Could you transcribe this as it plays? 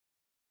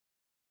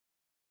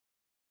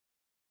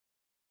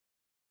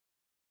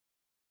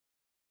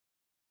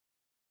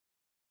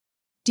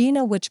Do you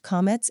know which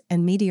comets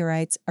and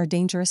meteorites are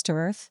dangerous to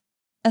Earth?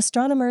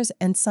 Astronomers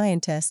and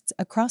scientists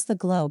across the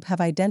globe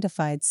have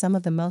identified some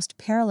of the most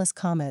perilous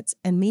comets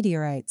and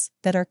meteorites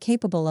that are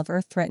capable of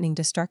Earth-threatening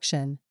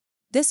destruction.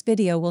 This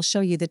video will show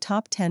you the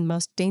top 10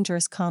 most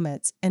dangerous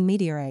comets and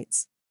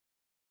meteorites.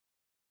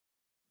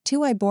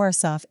 2I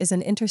Borisov is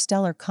an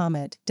interstellar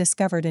comet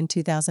discovered in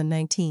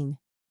 2019.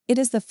 It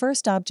is the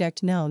first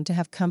object known to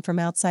have come from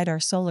outside our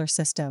solar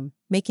system,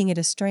 making it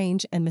a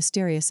strange and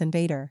mysterious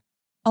invader.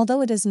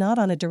 Although it is not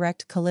on a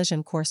direct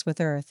collision course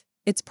with Earth,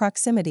 its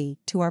proximity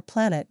to our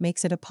planet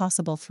makes it a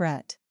possible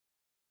threat.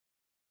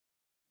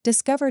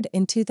 Discovered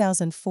in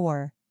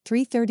 2004,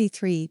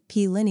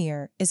 333P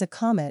Linear is a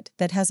comet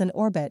that has an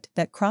orbit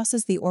that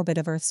crosses the orbit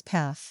of Earth's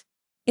path.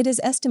 It is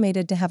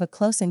estimated to have a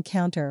close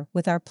encounter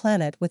with our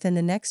planet within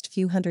the next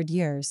few hundred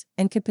years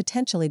and could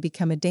potentially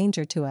become a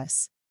danger to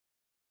us.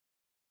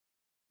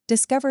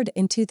 Discovered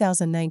in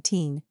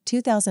 2019,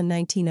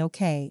 2019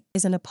 OK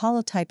is an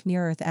Apollo-type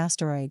near-Earth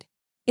asteroid.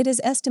 It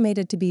is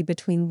estimated to be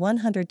between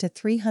 100 to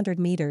 300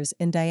 meters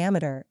in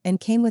diameter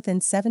and came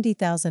within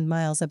 70,000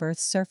 miles of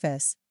Earth's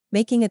surface,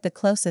 making it the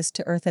closest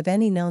to Earth of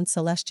any known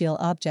celestial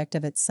object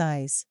of its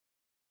size.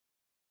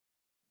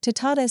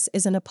 Taurus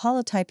is an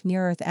Apollo-type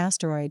near-Earth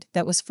asteroid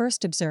that was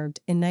first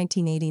observed in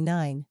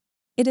 1989.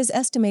 It is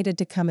estimated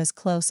to come as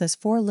close as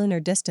 4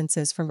 lunar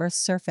distances from Earth's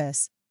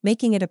surface,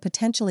 making it a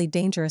potentially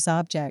dangerous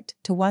object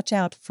to watch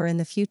out for in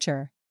the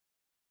future.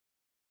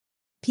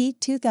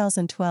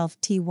 P2012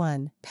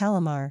 T1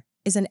 Palomar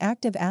is an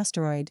active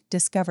asteroid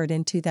discovered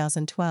in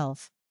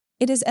 2012.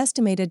 It is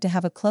estimated to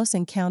have a close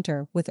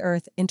encounter with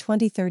Earth in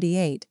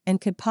 2038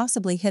 and could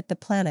possibly hit the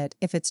planet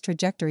if its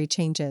trajectory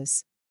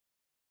changes.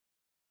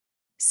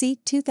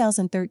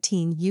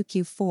 C2013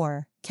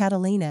 UQ4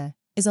 Catalina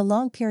is a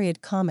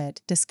long-period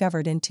comet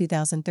discovered in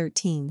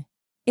 2013.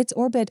 Its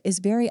orbit is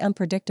very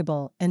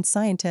unpredictable and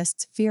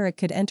scientists fear it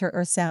could enter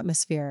Earth's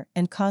atmosphere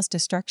and cause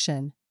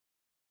destruction.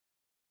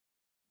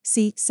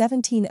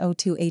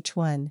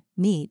 C1702H1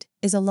 NEAT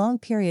is a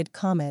long-period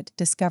comet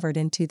discovered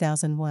in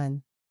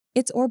 2001.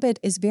 Its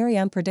orbit is very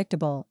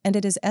unpredictable and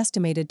it is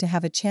estimated to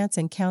have a chance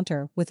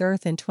encounter with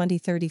Earth in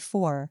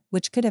 2034,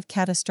 which could have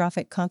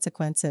catastrophic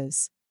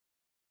consequences.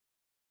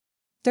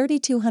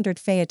 3200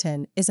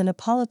 Phaeton is an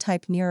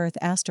Apollo-type near-Earth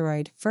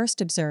asteroid first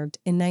observed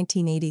in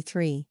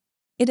 1983.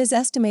 It is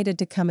estimated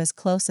to come as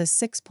close as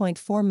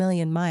 6.4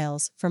 million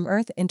miles from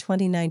Earth in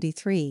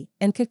 2093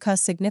 and could cause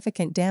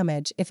significant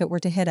damage if it were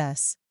to hit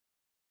us.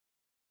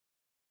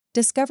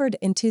 Discovered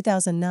in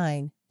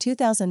 2009,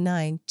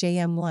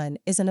 JM1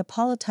 is an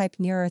Apollo-type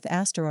near-Earth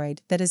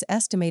asteroid that is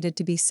estimated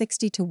to be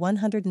 60 to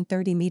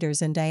 130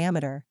 meters in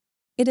diameter.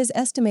 It is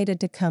estimated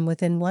to come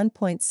within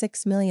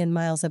 1.6 million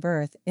miles of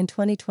Earth in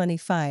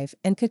 2025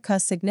 and could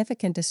cause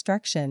significant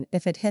destruction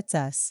if it hits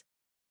us.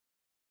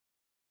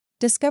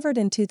 Discovered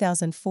in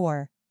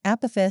 2004,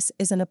 Apophis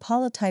is an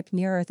Apollo-type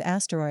near-Earth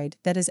asteroid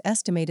that is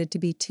estimated to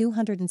be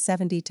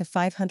 270 to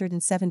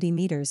 570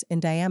 meters in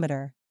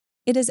diameter.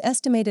 It is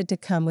estimated to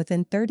come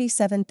within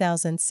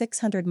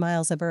 37,600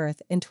 miles of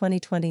Earth in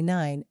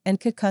 2029 and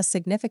could cause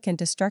significant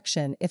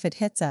destruction if it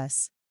hits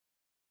us.